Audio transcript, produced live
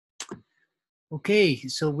Okay,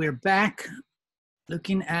 so we're back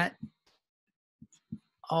looking at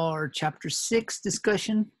our chapter 6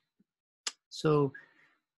 discussion. So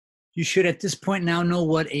you should at this point now know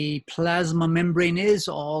what a plasma membrane is,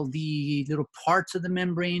 all the little parts of the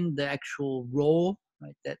membrane, the actual role,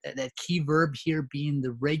 right? That key verb here being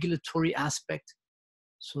the regulatory aspect.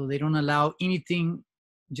 So they don't allow anything,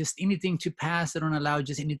 just anything to pass. They don't allow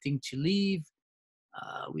just anything to leave.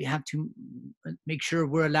 We have to make sure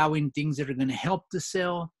we're allowing things that are going to help the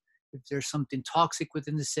cell. If there's something toxic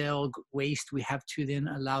within the cell, waste, we have to then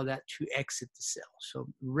allow that to exit the cell. So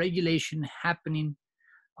regulation happening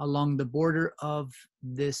along the border of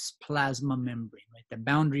this plasma membrane, right? The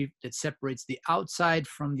boundary that separates the outside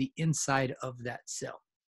from the inside of that cell.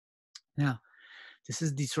 Now, this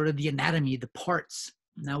is the sort of the anatomy, the parts.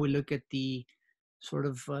 Now we look at the sort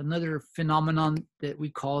of another phenomenon that we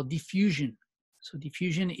call diffusion. So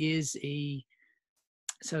diffusion is a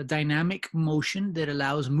dynamic motion that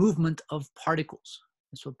allows movement of particles.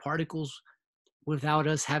 And so particles, without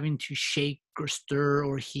us having to shake or stir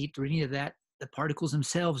or heat or any of that, the particles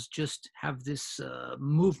themselves just have this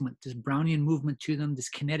movement, this Brownian movement to them, this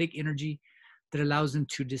kinetic energy that allows them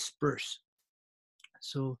to disperse.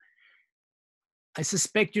 So I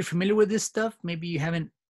suspect you're familiar with this stuff. Maybe you haven't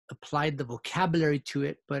applied the vocabulary to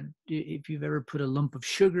it, but if you've ever put a lump of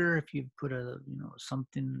sugar, if you've put a,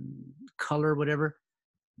 something, color, whatever,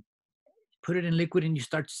 put it in liquid and you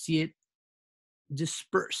start to see it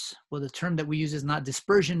disperse. Well, the term that we use is not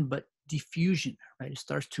dispersion, but diffusion, right? It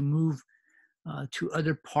starts to move to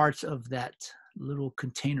other parts of that little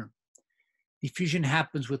container. Diffusion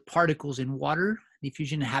happens with particles in water.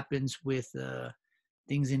 Diffusion happens with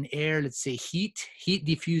things in air, let's say heat. Heat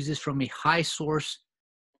diffuses from a high source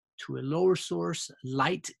to a lower source,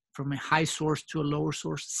 light from a high source to a lower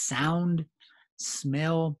source, sound,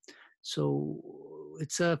 smell. So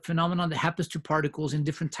it's a phenomenon that happens to particles in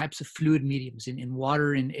different types of fluid mediums, in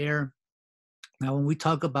water, in air. Now, when we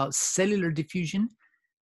talk about cellular diffusion,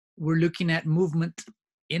 we're looking at movement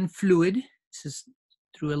in fluid. This is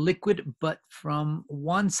through a liquid, but from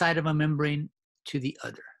one side of a membrane to the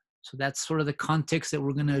other. So that's sort of the context that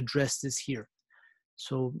we're going to address this here.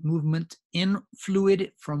 So movement in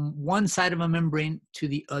fluid from one side of a membrane to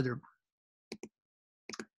the other.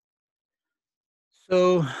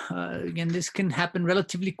 So again, this can happen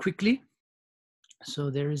relatively quickly. So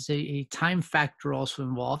there is a time factor also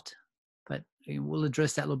involved, but we'll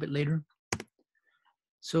address that a little bit later.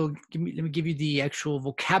 So let me give you the actual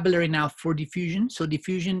vocabulary now for diffusion. So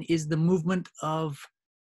diffusion is the movement of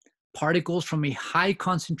particles from a high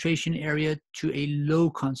concentration area to a low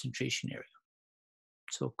concentration area.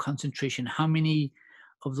 So concentration, how many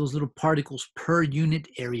of those little particles per unit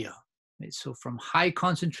area? Right? So from high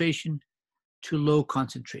concentration to low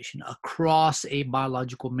concentration across a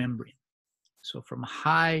biological membrane. So from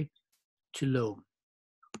high to low.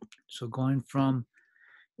 So going from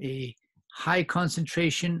a high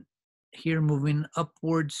concentration here, moving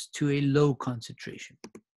upwards to a low concentration.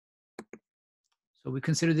 So we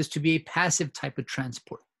consider this to be a passive type of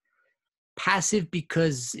transport. Passive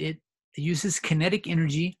because it uses kinetic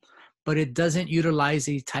energy, but it doesn't utilize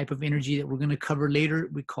a type of energy that we're going to cover later.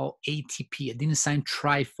 We call ATP, adenosine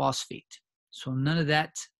triphosphate. So none of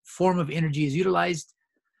that form of energy is utilized.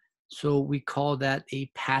 So we call that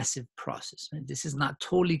a passive process. And this is not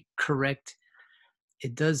totally correct.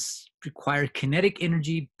 It does require kinetic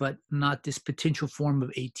energy, but not this potential form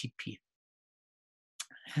of ATP.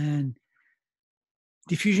 And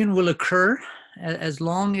diffusion will occur as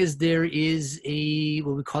long as there is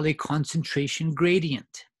what we call a concentration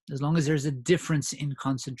gradient, as long as there's a difference in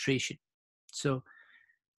concentration. So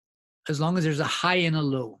as long as there's a high and a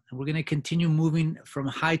low, and we're going to continue moving from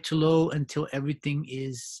high to low until everything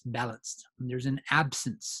is balanced. And there's an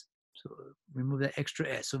absence. So remove that extra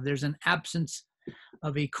S. So if there's an absence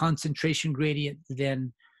of a concentration gradient,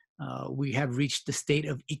 then we have reached the state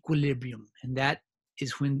of equilibrium. And that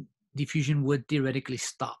is when diffusion would theoretically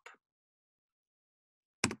stop.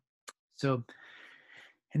 So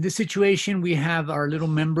in this situation, we have our little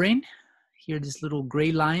membrane. Here, these little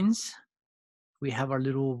gray lines. We have our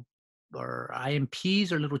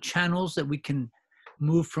IMPs, our little channels that we can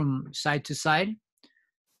move from side to side.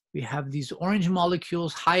 We have these orange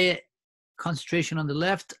molecules, high concentration on the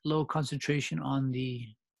left, low concentration on the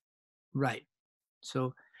right.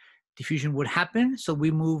 So diffusion would happen. So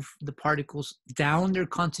we move the particles down their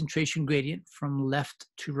concentration gradient from left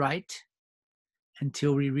to right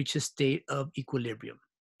until we reach a state of equilibrium.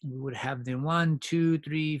 We would have them 1, 2,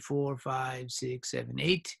 3, 4, 5, 6, 7,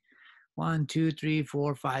 8. 1, 2, 3,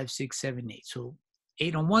 4, 5, 6, 7, 8. So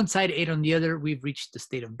 8 on one side, 8 on the other, we've reached the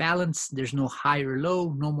state of balance. There's no high or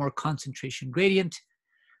low, no more concentration gradient.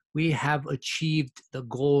 We have achieved the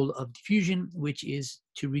goal of diffusion, which is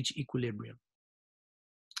to reach equilibrium.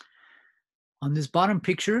 On this bottom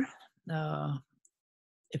picture,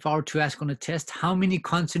 if I were to ask on a test, how many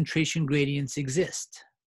concentration gradients exist?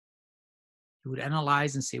 You would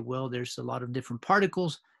analyze and say, well, there's a lot of different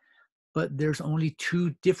particles, but there's only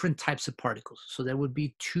 2 different types of particles. So there would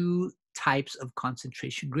be 2 types of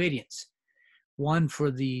concentration gradients. One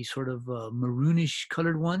for the sort of maroonish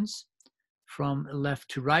colored ones from left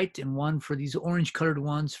to right, and one for these orange colored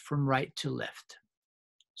ones from right to left.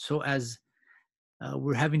 So as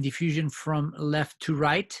we're having diffusion from left to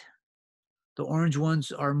right, the orange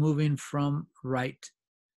ones are moving from right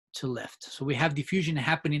to left. So we have diffusion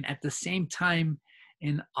happening at the same time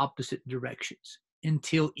in opposite directions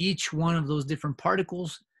until each one of those different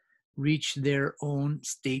particles reach their own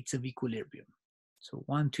states of equilibrium. So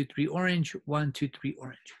 1, 2, 3 orange, 1, 2, 3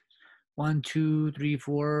 orange. 1, 2, 3,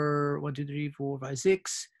 4, 1, 2, 3, 4, 5,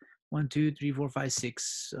 6. 1, 2, 3, 4, 5,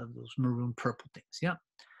 6 of those maroon purple things. Yeah.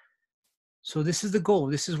 So this is the goal.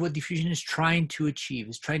 This is what diffusion is trying to achieve.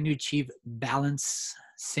 It's trying to achieve balance,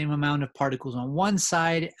 same amount of particles on one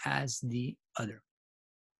side as the other.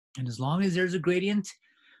 And as long as there's a gradient,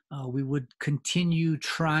 we would continue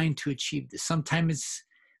trying to achieve this. Sometimes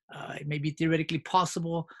it may be theoretically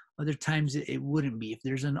possible. Other times it wouldn't be. If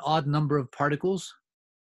there's an odd number of particles,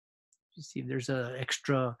 you see if there's an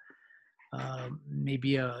extra,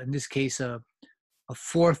 maybe in this case, a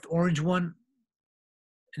 4th orange one,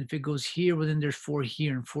 and if it goes here, well, then there's 4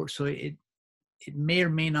 here and 4. So it may or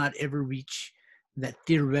may not ever reach that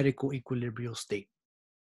theoretical equilibrial state.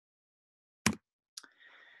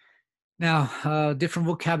 Now, different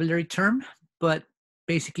vocabulary term, but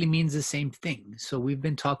basically means the same thing. So we've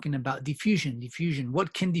been talking about diffusion. Diffusion,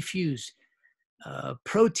 what can diffuse?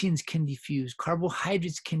 Proteins can diffuse,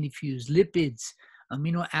 carbohydrates can diffuse, lipids,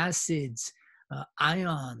 amino acids,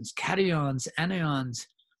 ions, cations, anions,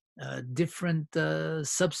 different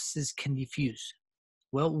substances can diffuse.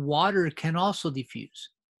 Well, water can also diffuse.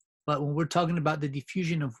 But when we're talking about the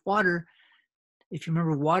diffusion of water, if you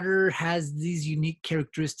remember, water has these unique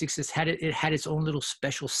characteristics. It had its own little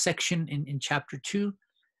special section in chapter 2.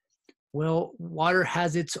 Well, water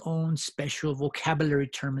has its own special vocabulary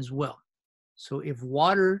term as well. So if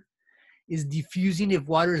water is diffusing, if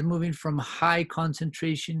water is moving from high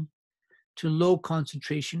concentration to low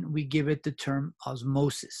concentration, we give it the term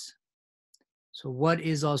osmosis. So what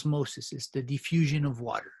is osmosis? It's the diffusion of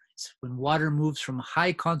water. It's when water moves from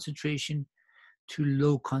high concentration to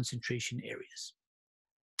low concentration areas.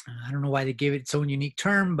 I don't know why they gave it its own unique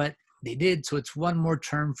term, but they did. So it's one more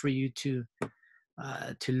term for you to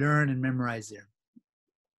learn and memorize there.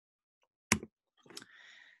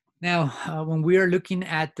 Now, when we are looking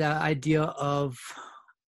at the idea of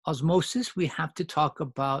osmosis, we have to talk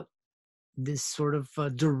about this sort of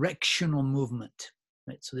directional movement,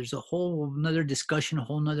 right? So there's a whole another discussion, a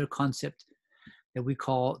whole nother concept that we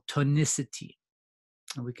call tonicity.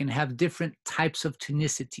 And we can have different types of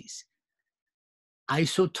tonicities.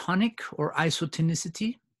 Isotonic or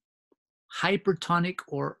isotonicity, hypertonic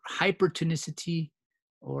or hypertonicity,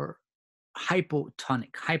 or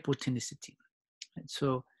hypotonic, hypotonicity. And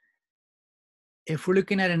so if we're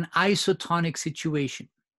looking at an isotonic situation,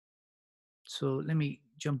 so let me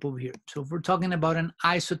jump over here. So if we're talking about an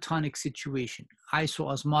isotonic situation,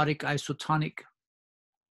 isoosmotic, isotonic,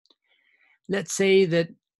 let's say that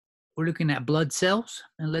we're looking at blood cells,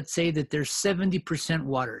 and let's say that there's 70%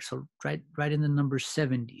 water. So right in the number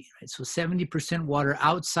 70, right? So 70% water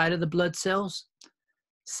outside of the blood cells,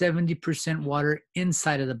 70% water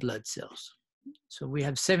inside of the blood cells. So we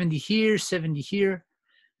have 70 here, 70 here.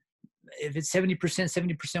 If it's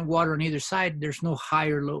 70% water on either side, there's no high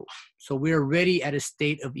or low. So we're already at a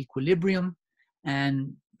state of equilibrium,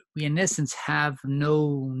 and we in essence have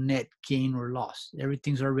no net gain or loss.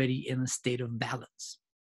 Everything's already in a state of balance.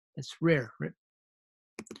 It's rare, right?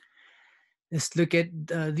 Let's look at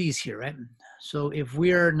these here, right? So if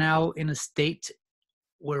we are now in a state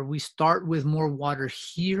where we start with more water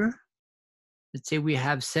here, let's say we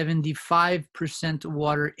have 75%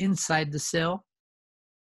 water inside the cell.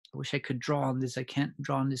 I wish I could draw on this. I can't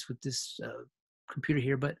draw on this with this computer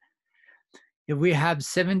here, but if we have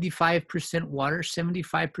 75%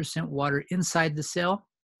 water inside the cell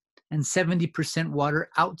and 70% water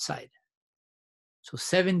outside. So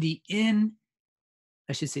 70 in,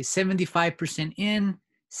 I should say 75% in,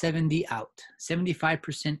 70 out.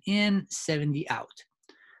 75% in, 70 out.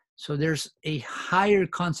 So there's a higher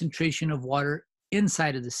concentration of water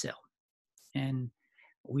inside of the cell. And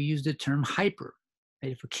we use the term hyper.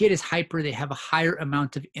 Right? If a kid is hyper, they have a higher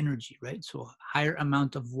amount of energy, right? So a higher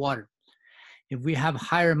amount of water. If we have a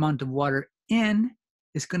higher amount of water in,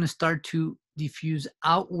 it's going to start to diffuse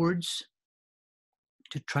outwards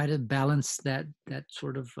to try to balance that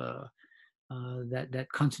sort of that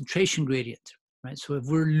concentration gradient, right? So if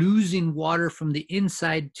we're losing water from the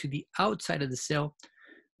inside to the outside of the cell,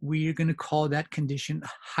 we're going to call that condition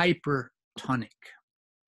hypertonic,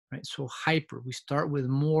 right? So hyper, we start with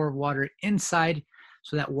more water inside,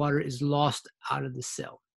 so that water is lost out of the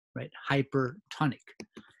cell, right? Hypertonic.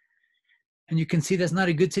 And you can see that's not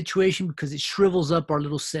a good situation because it shrivels up our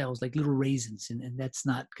little cells like little raisins, and that's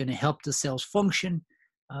not going to help the cells function.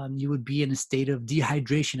 You would be in a state of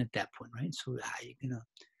dehydration at that point, right? So you're going to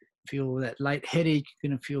feel that light headache, you're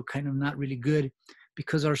going to feel kind of not really good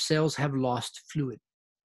because our cells have lost fluid.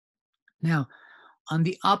 Now, on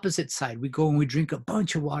the opposite side, we go and we drink a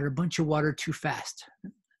bunch of water too fast.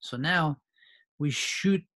 So now we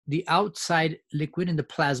shoot the outside liquid in the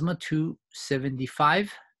plasma to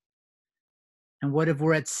 75. And what if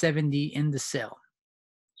we're at 70 in the cell?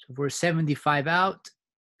 So if we're 75 out,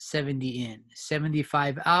 70 in,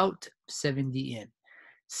 75 out, 70 in,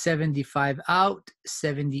 75 out,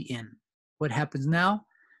 70 in. What happens now?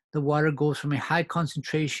 The water goes from a high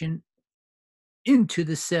concentration into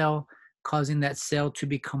the cell, causing that cell to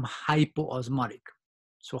become hypoosmotic.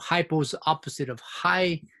 So hypo is the opposite of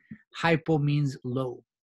high. Hypo means low.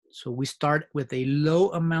 So we start with a low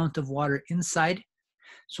amount of water inside.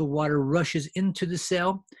 So water rushes into the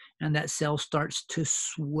cell and that cell starts to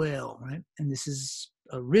swell, right? And this is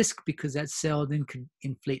a risk because that cell then could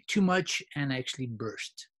inflate too much and actually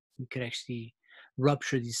burst. We could actually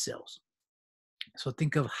rupture these cells. So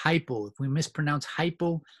think of hypo. If we mispronounce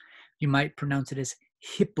hypo, you might pronounce it as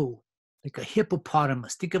hippo, like a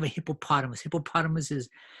hippopotamus. Think of a hippopotamus. Hippopotamus is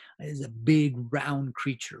a big round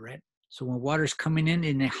creature, right? So when water's coming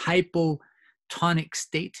in a hypotonic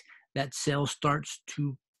state, that cell starts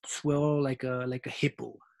to swell like a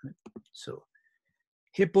hippo. Right? So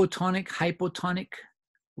hypotonic, hypotonic,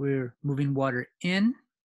 we're moving water in.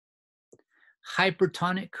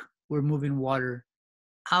 Hypertonic, we're moving water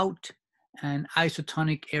out. And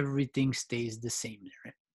isotonic, everything stays the same there.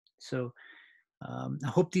 Right? So I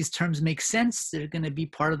hope these terms make sense. They're going to be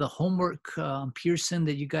part of the homework Pearson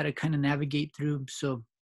that you got to kind of navigate through. So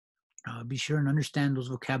be sure and understand those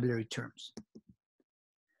vocabulary terms.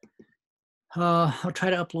 I'll try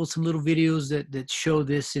to upload some little videos that show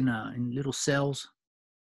this in little cells.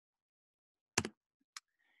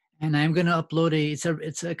 And I'm going to upload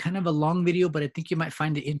it's a kind of a long video, but I think you might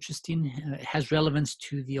find it interesting. It has relevance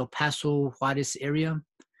to the El Paso, Juarez area.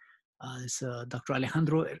 It's Dr.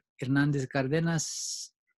 Alejandro Hernandez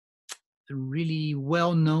Cardenas, really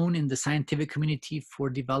well known in the scientific community for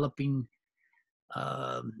developing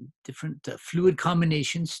different fluid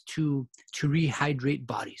combinations to rehydrate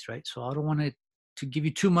bodies, right? So I don't want to give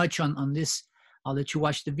you too much on this. I'll let you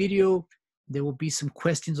watch the video. There will be some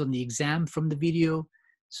questions on the exam from the video.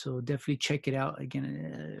 So definitely check it out.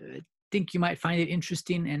 Again, I think you might find it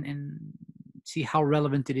interesting and see how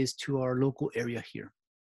relevant it is to our local area here.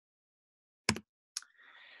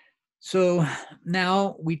 So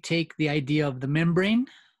now we take the idea of the membrane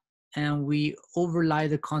and we overlay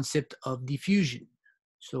the concept of diffusion.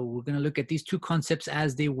 So we're going to look at these two concepts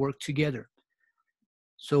as they work together.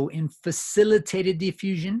 So in facilitated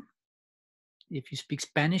diffusion, if you speak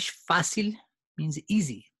Spanish, fácil means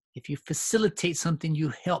easy. If you facilitate something,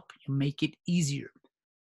 you help, you make it easier.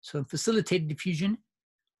 So in facilitated diffusion,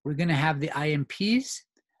 we're going to have the IMPs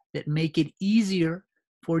that make it easier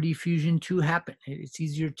for diffusion to happen. It's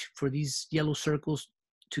easier for these yellow circles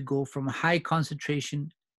to go from a high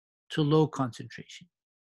concentration to low concentration.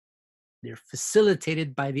 They're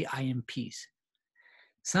facilitated by the IMPs.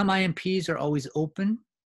 Some IMPs are always open,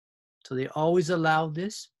 so they always allow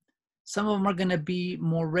this. Some of them are going to be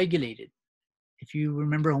more regulated. If you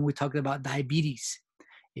remember when we talked about diabetes,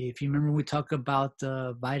 if you remember when we talked about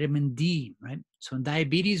vitamin D, right? So in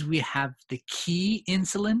diabetes, we have the key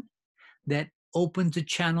insulin that opens the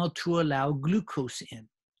channel to allow glucose in.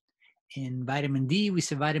 In vitamin D, we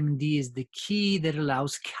say vitamin D is the key that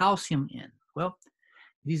allows calcium in. Well,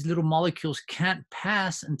 these little molecules can't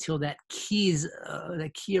pass until that key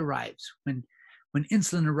arrives. When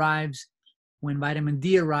insulin arrives, when vitamin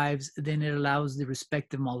D arrives, then it allows the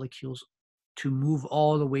respective molecules to move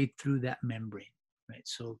all the way through that membrane, right?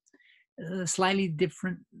 So a slightly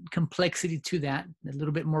different complexity to that, a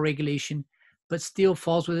little bit more regulation, but still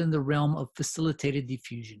falls within the realm of facilitated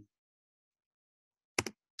diffusion.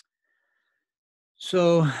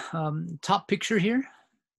 So top picture here,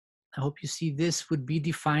 I hope you see this would be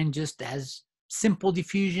defined just as simple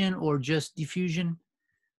diffusion or just diffusion.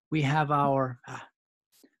 we have our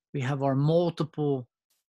multiple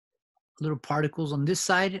little particles on this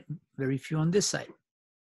side, very few on this side.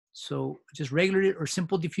 So just regular or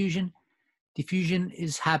simple diffusion. Diffusion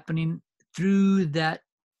is happening through that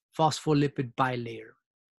phospholipid bilayer.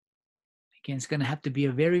 Again, it's going to have to be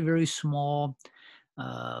a very, very small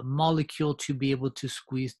molecule to be able to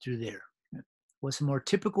squeeze through there. What's more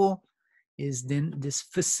typical is then this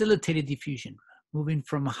facilitated diffusion, moving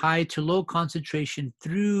from high to low concentration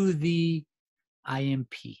through the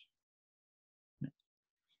IMP.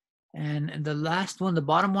 And the last one, the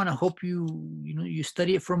bottom one, I hope you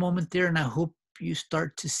study it for a moment there, and I hope you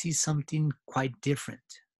start to see something quite different.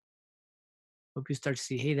 Hope you start to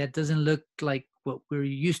see, hey, that doesn't look like what we're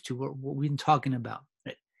used to, what we've been talking about.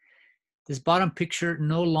 Right? This bottom picture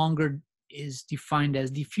no longer is defined as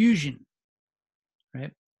diffusion,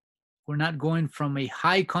 right? We're not going from a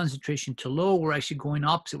high concentration to low. We're actually going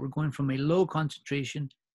opposite. We're going from a low concentration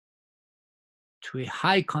to a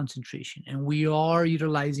high concentration, and we are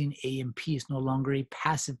utilizing AMP. It's no longer a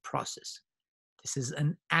passive process. This is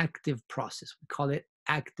an active process. We call it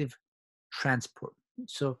active transport.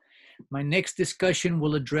 So my next discussion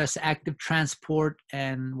will address active transport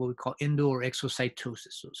and what we call endo or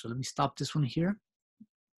exocytosis. So let me stop this one here.